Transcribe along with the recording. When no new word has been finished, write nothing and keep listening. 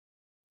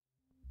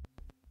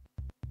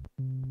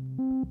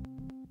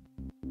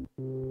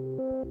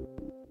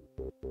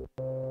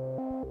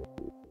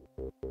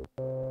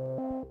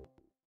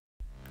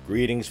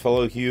Greetings,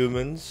 fellow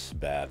humans.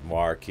 Bad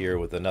Mark here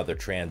with another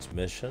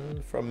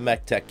transmission from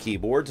MechTech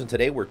Keyboards, and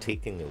today we're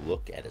taking a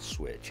look at a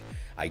switch.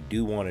 I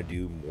do want to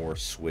do more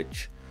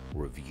switch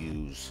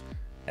reviews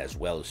as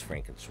well as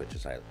Franken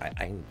switches. I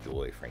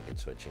enjoy Franken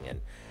switching,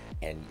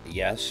 and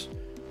yes,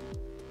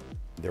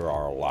 there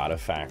are a lot of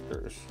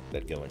factors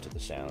that go into the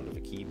sound of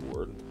a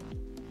keyboard,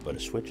 but a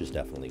switch is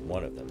definitely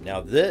one of them.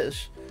 Now,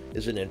 this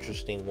is an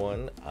interesting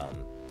one.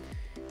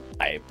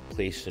 I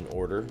placed an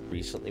order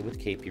recently with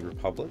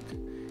KPRepublic,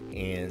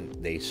 and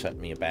they sent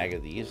me a bag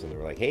of these, and they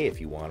were like, hey, if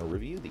you want to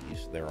review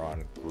these, they're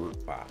on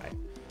group buy,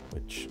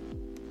 which,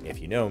 if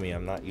you know me,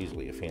 I'm not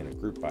usually a fan of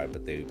group buy,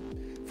 but they,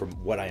 from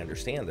what I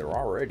understand, they're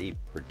already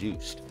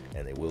produced,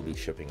 and they will be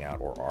shipping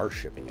out, or are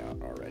shipping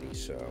out already,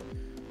 so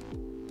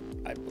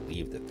I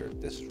believe that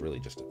this is really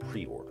just a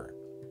pre-order.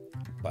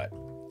 But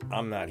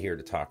I'm not here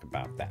to talk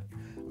about that.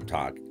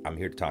 I'm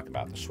here to talk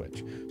about the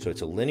switch. So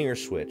it's a linear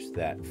switch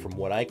that, from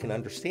what I can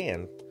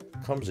understand,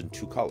 comes in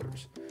two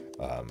colors.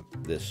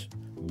 This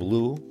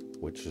blue,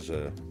 which is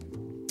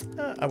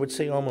I would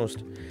say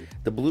almost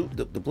the blue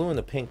and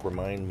the pink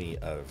remind me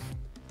of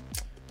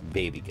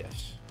baby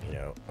gifts. You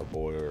know, a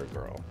boy or a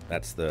girl.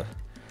 That's the,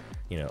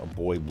 you know, a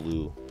boy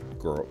blue,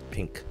 girl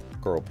pink.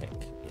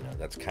 You know,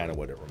 that's kind of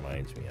what it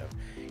reminds me of.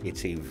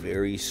 It's a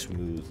very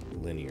smooth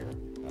linear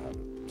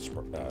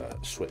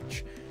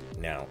switch.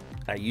 Now,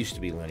 I used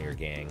to be linear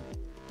gang.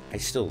 I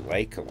still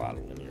like a lot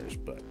of linears,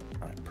 but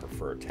I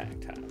prefer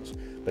tactiles.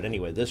 But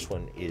anyway, this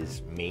one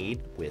is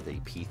made with a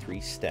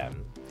P3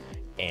 stem,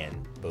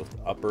 and both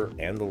the upper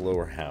and the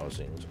lower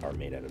housings are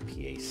made out of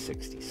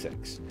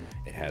PA66.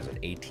 It has an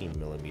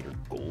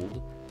 18mm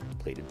gold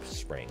plated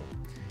spring,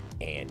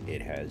 and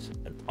it has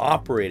an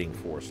operating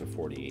force of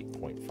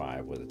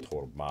 48.5 with a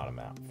total bottom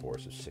out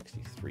force of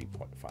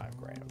 63.5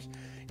 grams.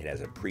 It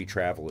has a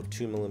pre-travel of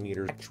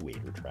 2mm,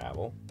 actuator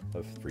travel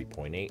of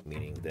 3.8,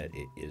 meaning that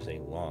it is a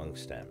long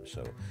stem,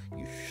 so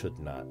you should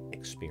not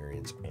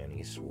experience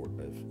any sort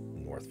of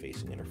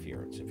north-facing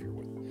interference if you're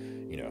with,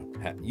 you know,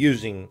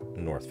 using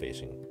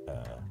north-facing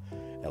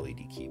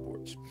LED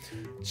keyboards.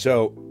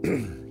 So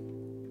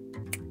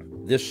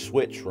this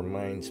switch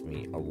reminds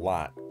me a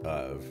lot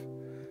of,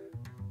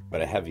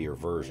 but a heavier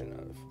version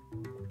of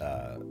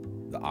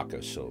the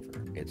Akko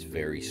Silver. It's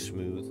very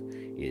smooth.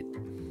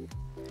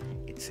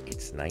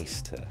 It's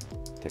nice to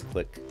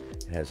click.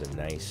 It has a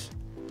nice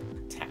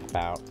tap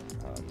out,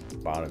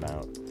 bottom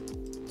out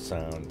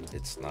sound.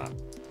 It's not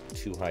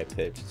too high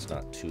pitched. It's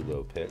not too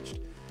low pitched.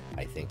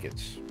 I think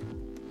it's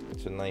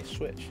a nice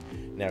switch.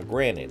 Now,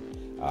 granted,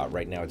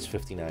 right now it's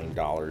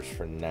 $59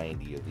 for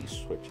 90 of these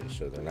switches,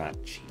 so they're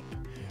not cheap.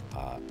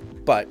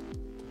 But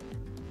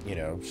you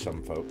know,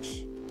 some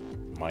folks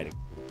might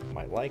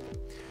like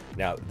them.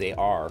 Now, they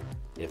are,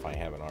 if I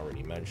haven't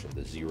already mentioned,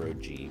 the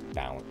Zero-G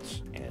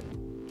Balance and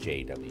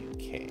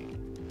JWK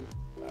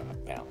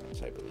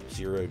Balance, I believe.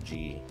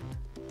 Zero-G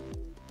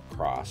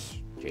Cross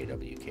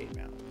JWK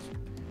Balance.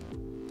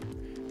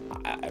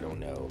 I don't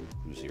know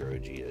who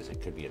Zero-G is.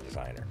 It could be a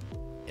designer.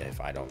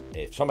 If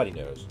somebody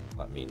knows,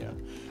 let me know.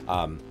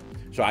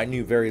 So I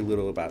knew very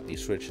little about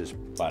these switches,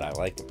 but I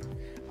like them.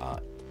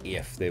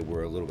 If they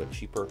were a little bit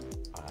cheaper,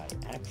 I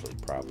actually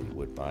probably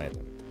would buy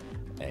them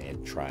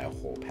and try a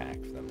whole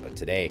pack for them. But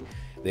today,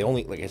 they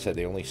only, like I said,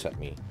 they only sent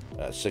me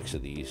 6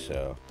 of these,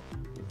 so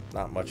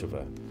not much of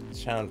a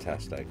sound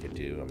test I could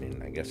do. I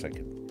mean, I guess I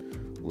could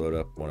load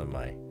up one of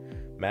my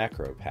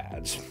macro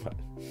pads, but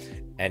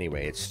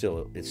anyway, it's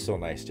still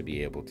nice to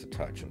be able to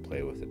touch and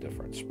play with a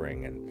different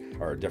spring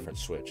or a different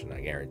switch, and I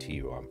guarantee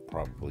you I'm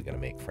probably going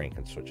to make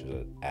Franken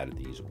switches out of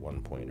these at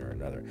one point or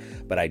another.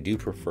 But I do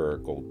prefer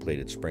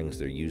gold-plated springs.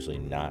 They're usually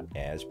not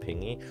as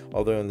pingy,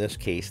 although in this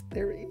case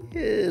there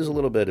is a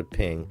little bit of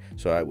ping,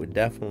 so I would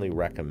definitely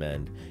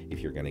recommend, if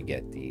you're going to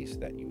get these,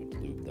 that you would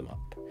lube them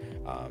up.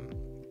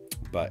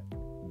 But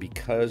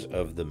because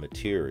of the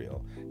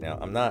material, now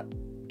I'm not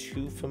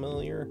too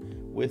familiar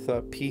with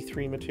a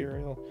P3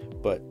 material,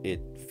 but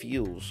it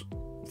feels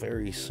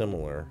very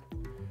similar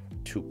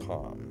to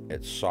palm.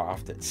 It's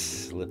soft, it's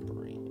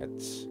slippery, it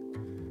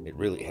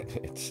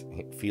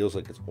feels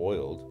like it's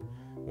oiled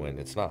when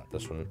it's not.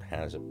 This one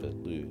has a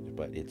bit lubed,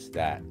 but it's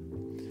that,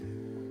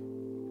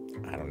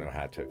 I don't know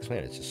how to explain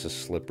it. It's just a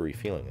slippery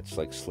feeling. It's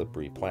like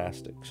slippery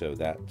plastic, so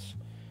that's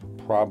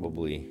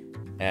probably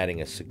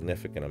adding a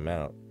significant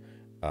amount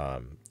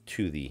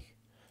to the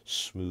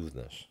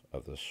smoothness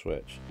of the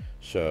switch.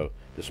 So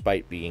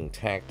despite being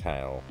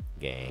tactile,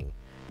 gang,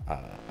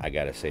 I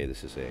gotta say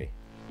this is a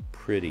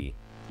pretty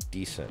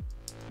decent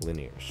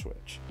linear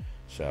switch.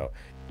 So,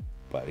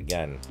 but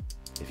again,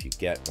 if you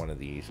get one of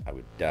these, I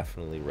would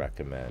definitely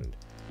recommend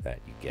that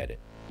you get it,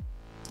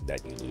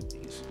 that you lube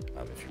these.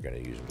 If you're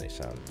going to use them, they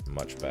sound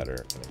much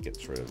better, and it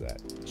gets rid of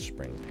that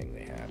spring ping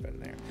they have in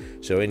there.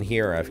 So in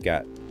here, I've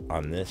got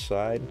on this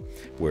side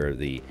where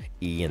the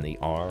E and the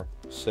R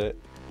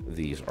sit,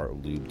 these are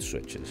lubed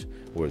switches.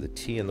 Where the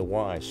T and the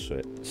Y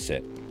sit,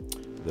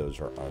 those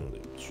are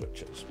unlubed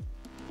switches.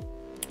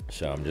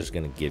 So I'm just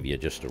going to give you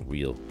just a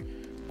real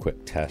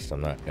quick test.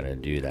 I'm not going to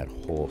do that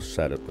whole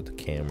setup with the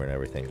camera and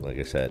everything. Like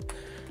I said,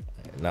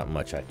 not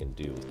much I can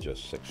do with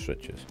just 6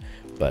 switches,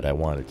 but I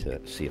wanted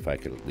to see if I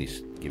could at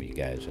least give you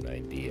guys an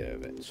idea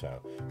of it.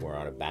 So we're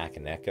on a Back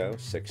and Echo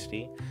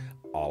 60.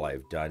 All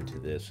I've done to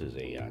this is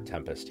a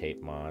Tempest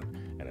tape mod,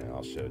 and I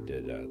also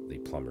did the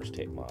plumber's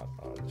tape mod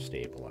on the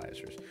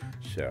stabilizers.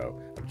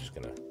 So I'm just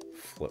going to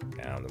flip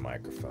down the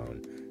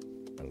microphone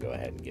and go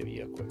ahead and give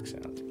you a quick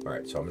sound. All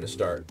right, so I'm going to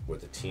start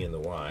with the T and the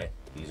Y.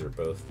 These are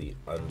both the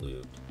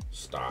unlubed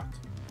stock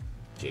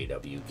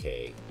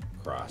JWK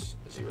cross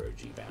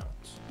Zero-G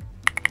Balance.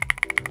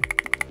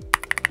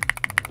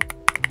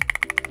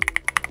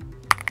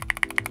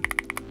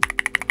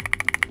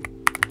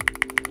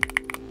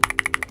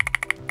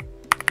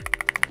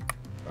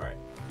 All right,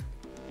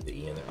 the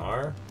E and the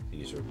R,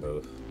 these are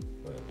both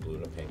blue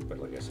and pink, but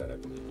like I said, I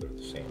believe they're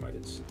the same. I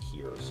didn't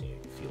hear or see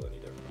or feel any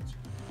difference.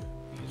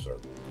 These are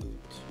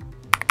looped.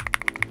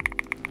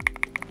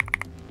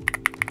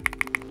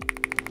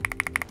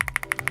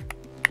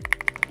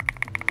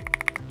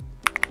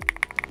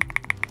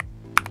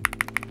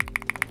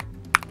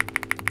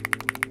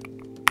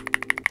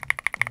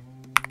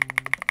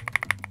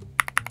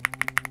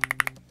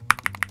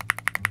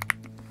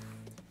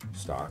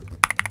 Stock,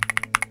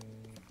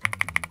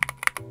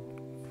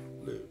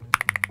 lube.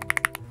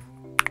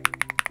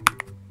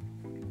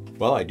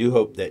 Well, I do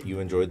hope that you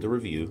enjoyed the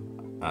review.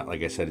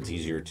 Like I said, it's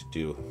easier to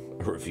do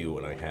a review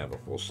when I have a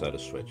full set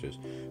of switches,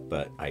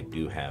 but I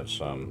do have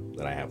some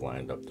that I have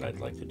lined up that I'd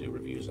like to do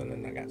reviews on,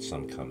 and I got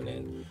some coming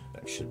in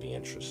that should be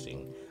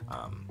interesting.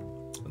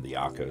 The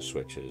Akko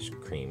switches,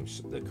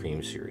 the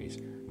Cream series,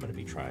 I'm going to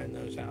be trying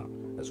those out,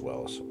 as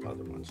well as some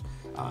other ones.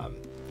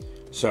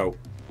 So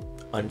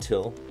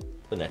until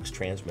the next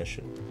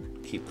transmission,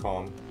 keep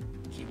calm,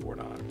 keyboard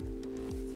on.